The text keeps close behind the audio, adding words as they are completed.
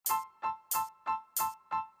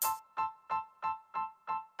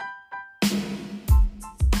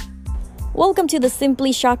Welcome to the Simply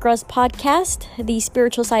Chakras podcast, the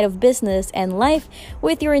spiritual side of business and life,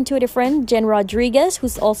 with your intuitive friend, Jen Rodriguez,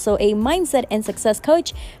 who's also a mindset and success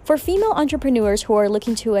coach for female entrepreneurs who are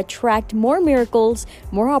looking to attract more miracles,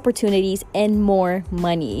 more opportunities, and more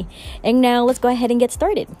money. And now let's go ahead and get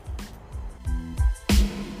started.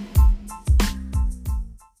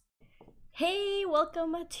 Hey,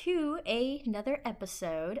 welcome to another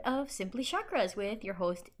episode of Simply Chakras with your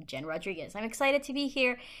host, Jen Rodriguez. I'm excited to be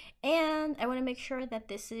here, and I want to make sure that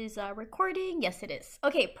this is recording. Yes, it is.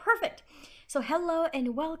 Okay, perfect. So hello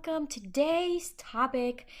and welcome.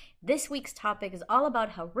 This week's topic is all about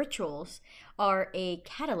how rituals are a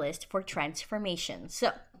catalyst for transformation.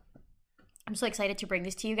 So I'm so excited to bring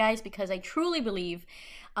this to you guys because I truly believe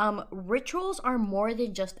rituals are more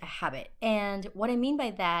than just a habit. And what I mean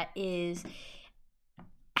by that is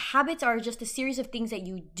habits are just a series of things that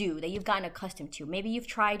you do, that you've gotten accustomed to. Maybe you've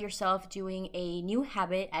tried yourself doing a new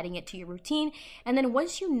habit, adding it to your routine. And then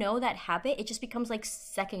once you know that habit, it just becomes like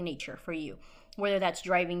second nature for you. Whether that's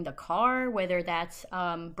driving the car, whether that's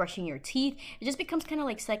brushing your teeth, it just becomes kind of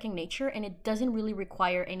like second nature, and it doesn't really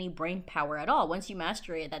require any brain power at all. Once you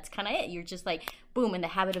master it, that's kind of it. You're just like, boom, in the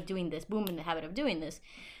habit of doing this, boom, in the habit of doing this.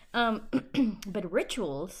 But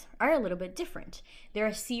rituals are a little bit different. They're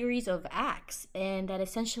a series of acts, and that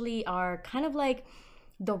essentially are kind of like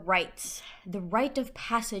the rite of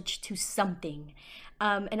passage to something.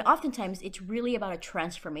 And oftentimes, it's really about a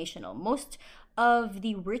transformational. Most of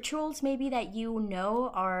the rituals maybe that you know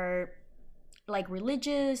are like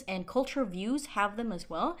religious and cultural views have them as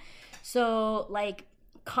well. So like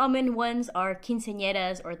common ones are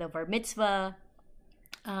quinceañeras or the bar mitzvah,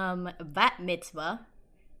 bat mitzvah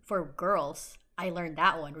for girls. I learned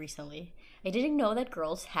that one recently. I didn't know that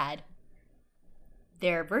girls had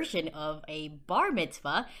their version of a bar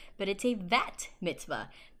mitzvah, but it's a bat mitzvah.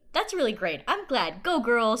 That's really great. I'm glad. Go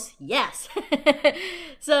girls. Yes.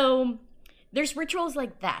 So there's rituals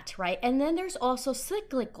like that, right? And then there's also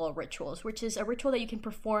cyclical rituals, which is a ritual that you can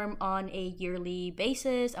perform on a yearly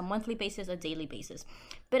basis, a monthly basis, a daily basis.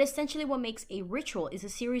 But essentially what makes a ritual is a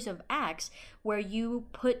series of acts where you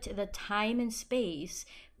put the time and space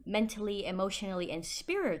mentally, emotionally, and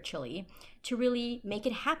spiritually to really make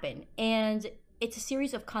it happen. And it's a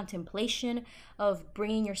series of contemplation, of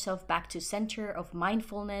bringing yourself back to center, of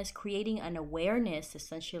mindfulness, creating an awareness,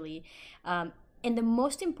 essentially. And the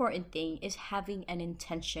most important thing is having an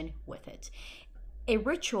intention with it. A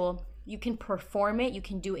ritual, you can perform it. You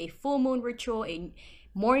can do a full moon ritual, a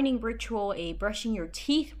morning ritual, a brushing your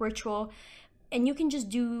teeth ritual, and you can just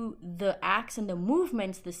do the acts and the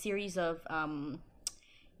movements, the series of,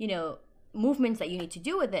 movements that you need to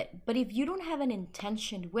do with it. But if you don't have an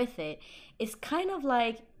intention with it, it's kind of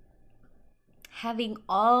like having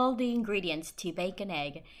all the ingredients to bake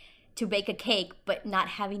a cake, but not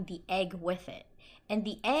having the egg with it. And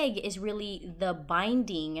the egg is really the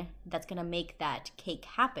binding that's going to make that cake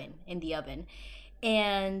happen in the oven.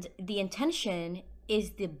 And the intention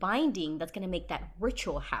is the binding that's going to make that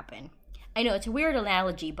ritual happen. I know it's a weird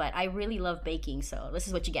analogy, but I really love baking, so this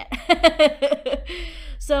is what you get.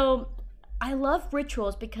 So I love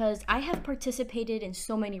rituals because I have participated in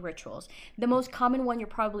so many rituals. The most common one you're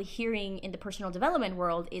probably hearing in the personal development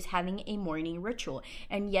world is having a morning ritual.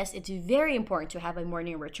 And yes, it's very important to have a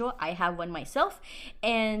morning ritual. I have one myself,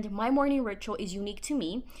 and my morning ritual is unique to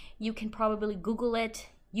me. You can probably Google it,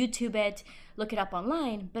 YouTube it, look it up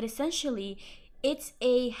online, but essentially it's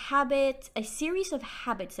a series of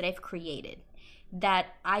habits that I've created that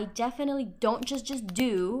I definitely don't just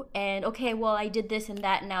do and okay, well, I did this and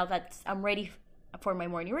that, now I'm ready for my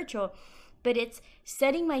morning ritual. But it's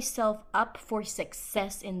setting myself up for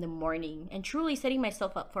success in the morning and truly setting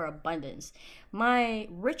myself up for abundance. My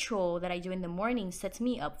ritual that I do in the morning sets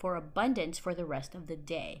me up for abundance for the rest of the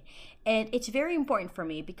day. And it's very important for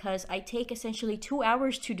me because I take essentially 2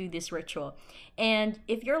 hours to do this ritual. And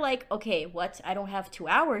if you're like, okay, I don't have 2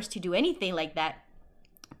 hours to do anything like that,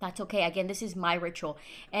 that's okay. Again, this is my ritual.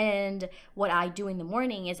 And what I do in the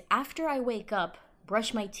morning is after I wake up,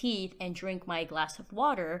 brush my teeth, and drink my glass of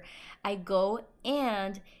water, I go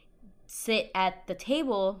and sit at the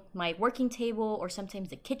table, my working table, or sometimes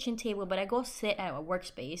the kitchen table, but I go sit at a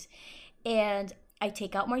workspace and I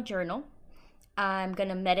take out my journal. I'm going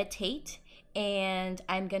to meditate and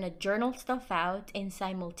I'm going to journal stuff out and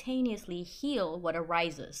simultaneously heal what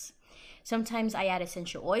arises. Sometimes I add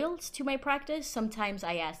essential oils to my practice. Sometimes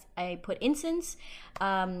I put incense.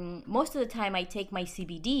 Most of the time I take my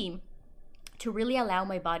CBD to really allow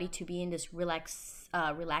my body to be in this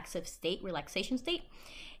relaxation state.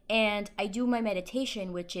 And I do my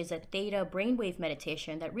meditation, which is a theta brainwave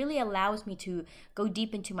meditation that really allows me to go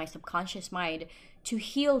deep into my subconscious mind to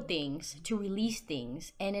heal things, to release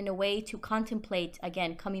things, and in a way to contemplate,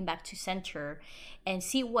 again, coming back to center and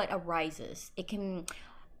see what arises.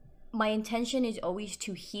 My intention is always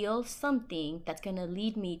to heal something that's going to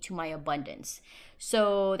lead me to my abundance.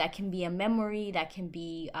 So that can be a memory, that can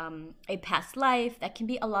be a past life, that can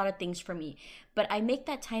be a lot of things for me. But I make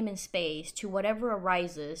that time and space to whatever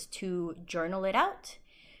arises to journal it out,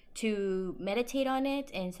 to meditate on it,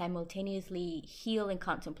 and simultaneously heal and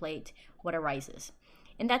contemplate what arises.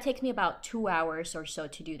 And that takes me about 2 hours or so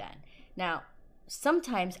to do that. Now,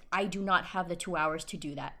 sometimes I do not have the 2 hours to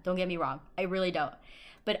do that. Don't get me wrong. I really don't.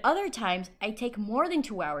 But other times I take more than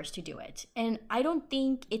 2 hours to do it. And I don't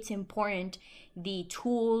think it's important the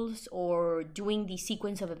tools or doing the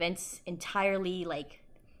sequence of events entirely like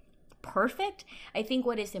perfect. I think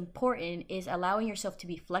what is important is allowing yourself to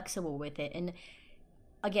be flexible with it. And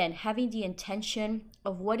again, having the intention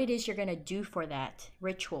of what it is you're going to do for that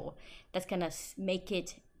ritual that's going to make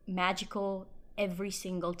it magical every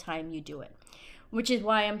single time you do it. Which is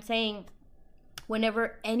why I'm saying,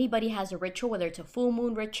 whenever anybody has a ritual, whether it's a full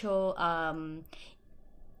moon ritual,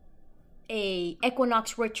 a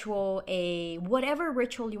equinox ritual, a whatever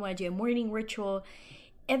ritual you want to do, a morning ritual,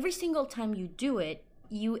 every single time you do it,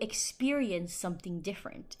 you experience something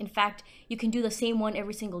different. In fact, you can do the same one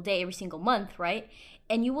every single day, every single month, right?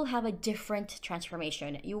 And you will have a different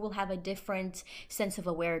transformation. You will have a different sense of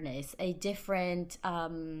awareness, a different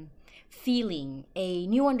feeling, a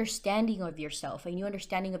new understanding of yourself, a new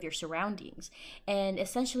understanding of your surroundings. And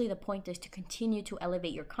essentially the point is to continue to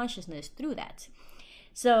elevate your consciousness through that.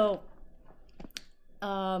 So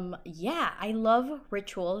yeah, I love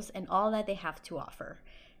rituals and all that they have to offer.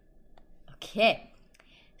 Okay,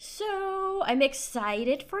 so I'm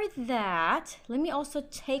excited for that. Let me also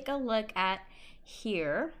take a look at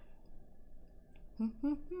here.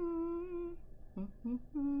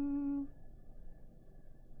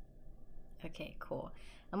 Okay, cool.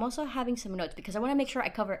 I'm also having some notes because I want to make sure I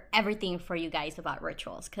cover everything for you guys about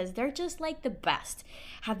rituals because they're just like the best.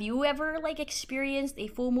 Have you ever like experienced a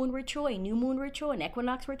full moon ritual, a new moon ritual, an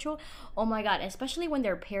equinox ritual? Oh my God, especially when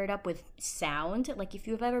they're paired up with sound. Like if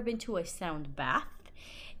you've ever been to a sound bath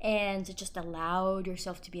and just allowed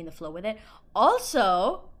yourself to be in the flow with it.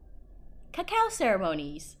 Also, cacao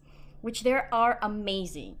ceremonies, which there are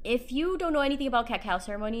amazing. If you don't know anything about cacao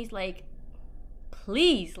ceremonies, like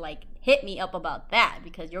please like hit me up about that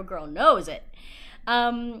because your girl knows it.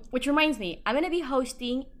 Which reminds me, I'm going to be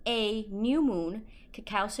hosting a new moon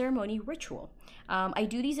cacao ceremony ritual. I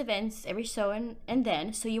do these events every so and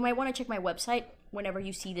then, so you might want to check my website whenever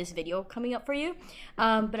you see this video coming up for you.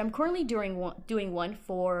 But I'm currently doing one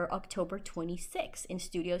for October 26th in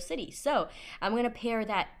Studio City. So I'm going to pair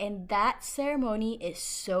that. And that ceremony is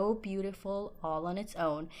so beautiful all on its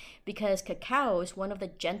own because cacao is one of the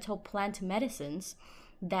gentle plant medicines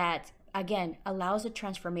that, again, allows a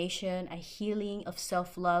transformation, a healing of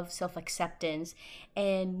self-love, self-acceptance,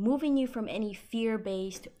 and moving you from any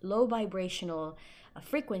fear-based, low vibrational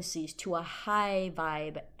frequencies to a high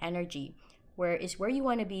vibe energy, where is where you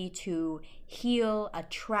want to be to heal,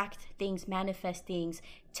 attract things, manifest things,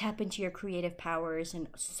 tap into your creative powers, and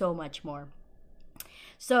so much more.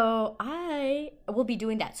 So I will be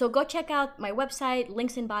doing that. So go check out my website,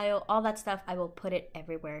 links in bio, all that stuff. I will put it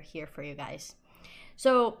everywhere here for you guys.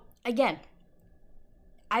 So again,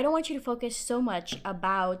 I don't want you to focus so much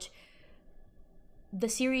about the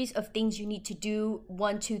series of things you need to do,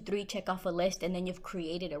 1, 2, 3, check off a list, and then you've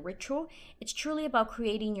created a ritual. It's truly about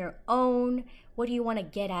creating your own. What do you want to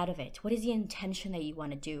get out of it? What is the intention that you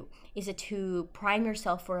want to do? Is it to prime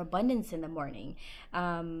yourself for abundance in the morning?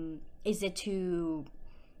 Is it to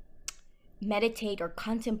meditate or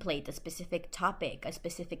contemplate a specific topic, a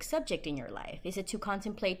specific subject in your life? Is it to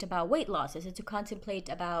contemplate about weight loss? Is it to contemplate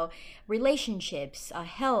about relationships,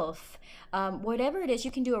 health? Whatever it is, you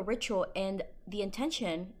can do a ritual, and the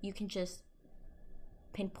intention, you can just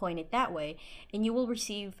pinpoint it that way, and you will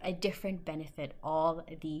receive a different benefit all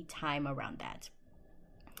the time around that.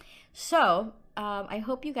 So I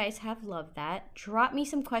hope you guys have loved that. Drop me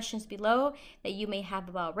some questions below that you may have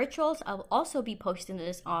about rituals. I'll also be posting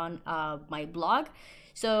this on my blog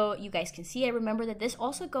so you guys can see it. Remember that this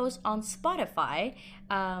also goes on Spotify,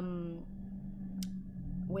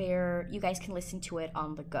 where you guys can listen to it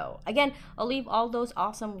on the go. Again, I'll leave all those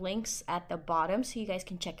awesome links at the bottom so you guys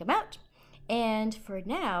can check them out. And for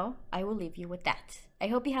now, I will leave you with that. I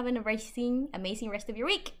hope you have an amazing rest of your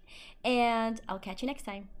week, and I'll catch you next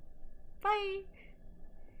time. Bye.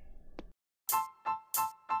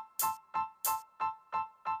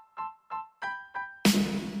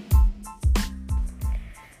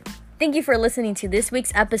 Thank you for listening to this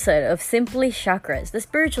week's episode of Simply Chakras, the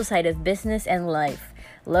spiritual side of business and life.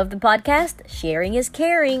 Love the podcast? Sharing is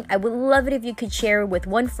caring. I would love it if you could share with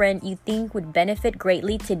one friend you think would benefit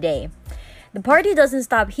greatly today. The party doesn't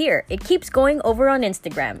stop here. It keeps going over on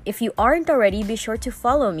Instagram. If you aren't already, be sure to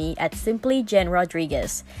follow me at Simply Jen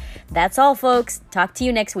Rodriguez. That's all, folks. Talk to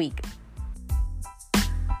you next week.